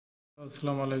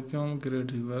Assalamu alaikum, great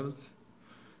viewers.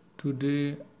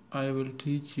 Today I will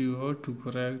teach you how to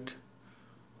correct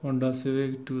Honda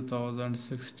Civic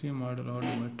 2016 model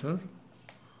odometer.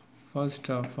 First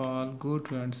of all, go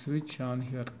to and switch on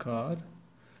your car.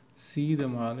 See the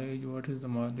mileage. What is the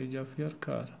mileage of your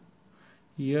car?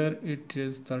 Here it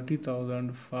is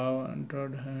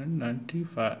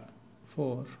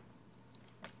 30,594.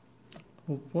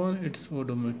 Open its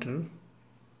odometer.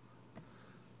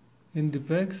 In the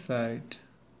back side,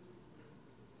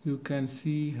 you can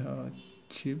see a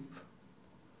chip.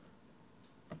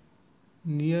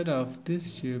 Near of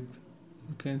this chip,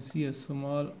 you can see a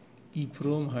small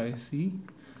EEPROM IC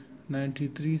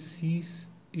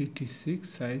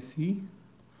 93C86 IC.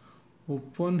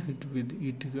 Open it with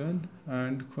it gun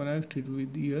and connect it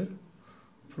with your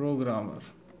programmer.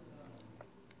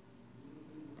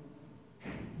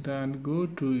 Then go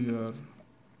to your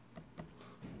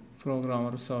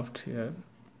programmer software,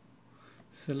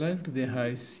 select the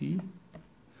IC,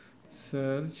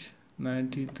 search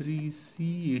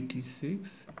 93C86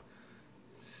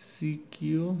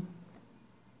 CQ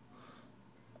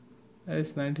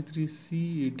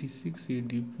S93C86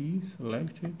 ADP,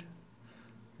 select it,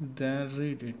 then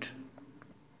read it.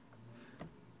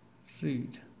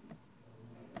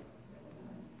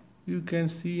 You can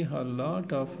see a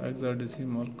lot of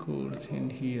hexadecimal codes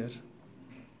in here.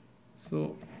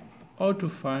 So how to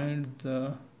find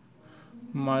the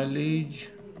mileage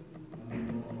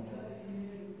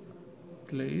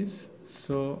place?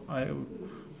 So I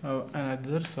have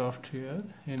another software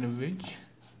in which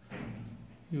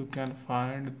you can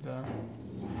find the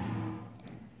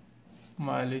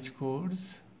mileage codes.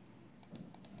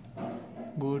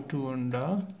 Go to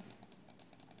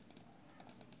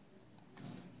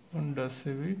Honda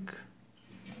Civic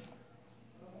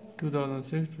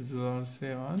 2006 to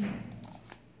 2007,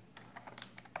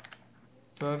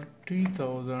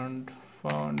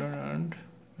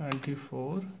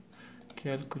 30,594.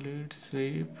 Calculate,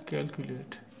 save,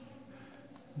 calculate.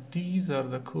 These are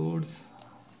the codes.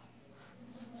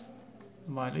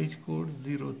 Mileage code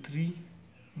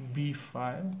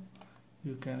 03B5.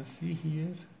 You can see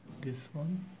here this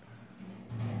one.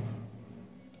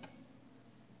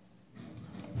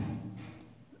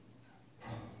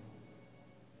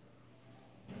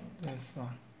 This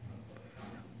one.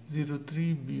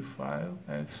 03B5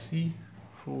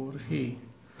 FC4A.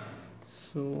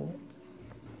 So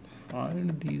find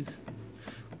these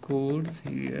codes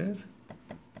here.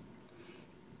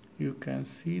 You can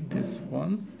see this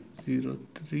one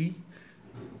 03B5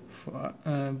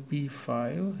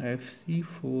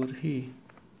 FC4A.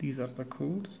 These are the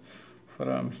codes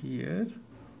from here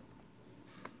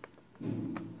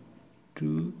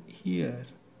to here.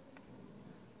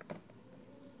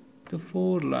 The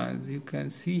 4 lines you can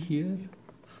see here,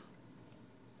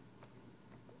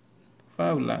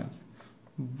 5 lines,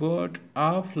 but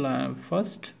offline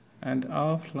first and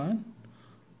offline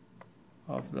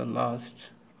of the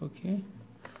last. Okay,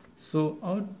 so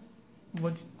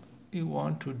what you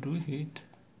want to do it,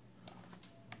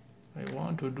 I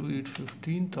want to do it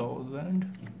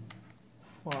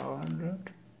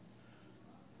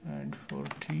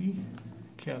 15,540.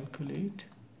 Calculate.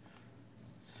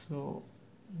 So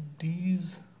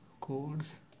these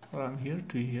codes from here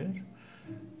to here,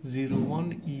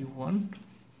 01E1.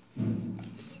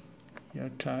 Yeah,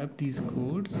 type these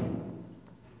codes.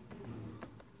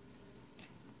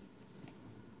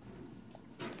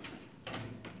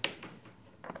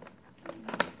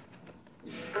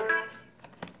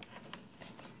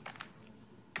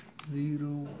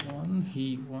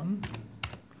 E1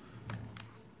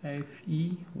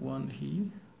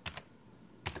 FE1E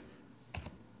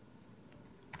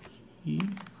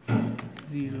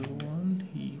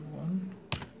E01E1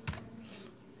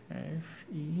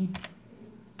 FE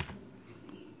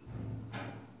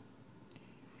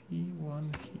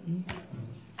E1E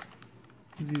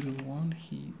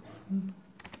 01E1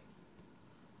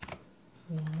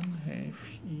 1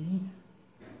 FE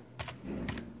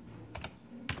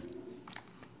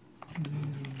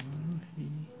 01E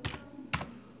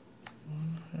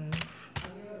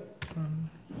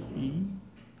 1F1E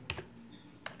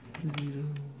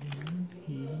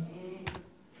 01E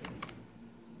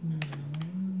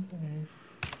 1F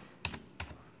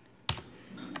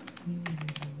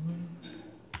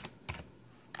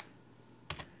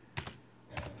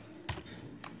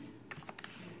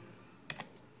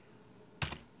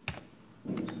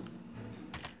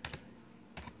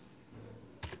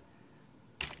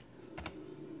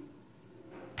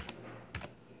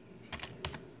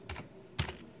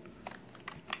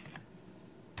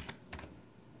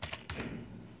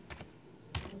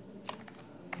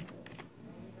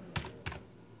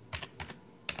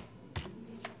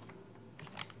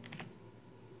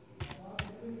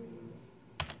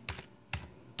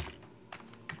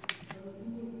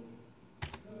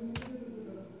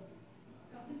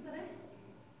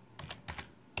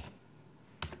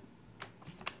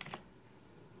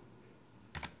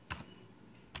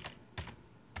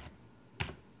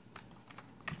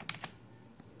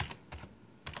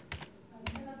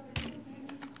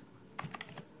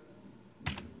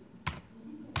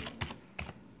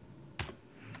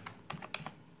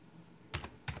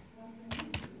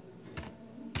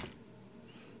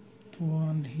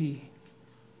sahi.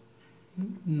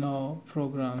 Now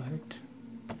program it.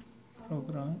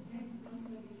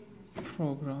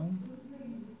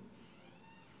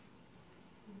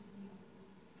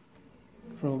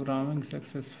 Programming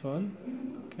successful.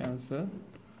 Cancel.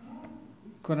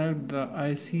 Connect the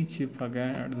IC chip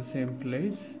again at the same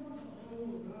place.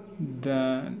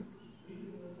 Then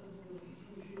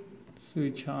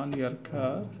switch on your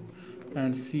car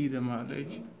and see the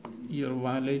mileage. Your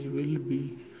mileage will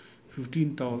be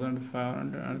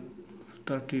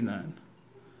 15,539.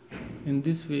 In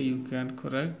this way you can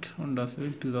correct Honda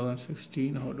Civic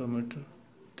 2016 odometer.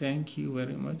 Thank you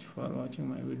very much for watching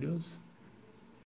my videos.